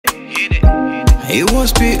It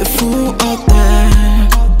was beautiful out there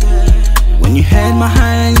when you had my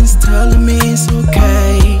hands telling me it's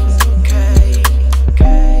okay.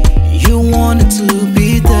 You wanted to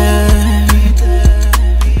be there,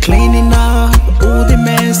 cleaning up all the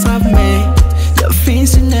mess I've made, the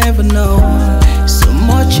things you never know, so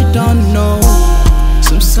much you don't know,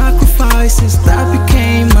 some sacrifices that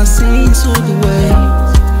became my sins all the way.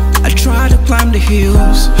 I try to climb the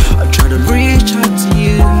hills, I try to reach out to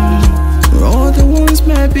you. All the wounds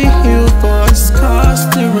may be healed, but scars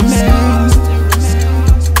still remain.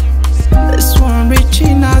 That's why I'm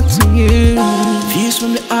reaching out to you. Views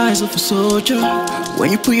from the eyes of a soldier.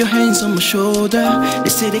 When you put your hands on my shoulder, they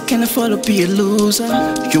say they can't afford to be a loser.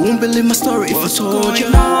 You won't believe my story if I told you.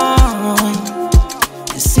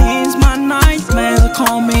 It seems my nightmares are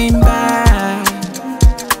coming back.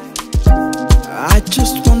 I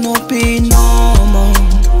just wanna be normal.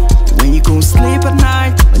 When you gon' sleep at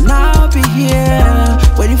night, and I'll be here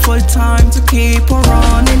waiting for the time to keep on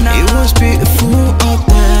running out. It was beautiful out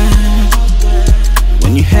there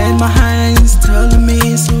when you had my hands telling me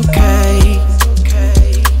it's okay.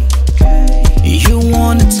 You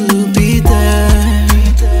wanted to be there,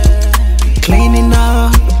 cleaning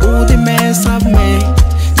up all the mess I've made,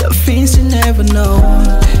 the things you never know,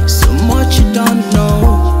 so much you don't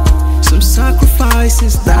know, some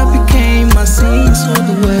sacrifices that became my sins all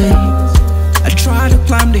the way. I try to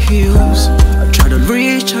climb the hills, I try to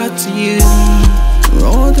reach out to you.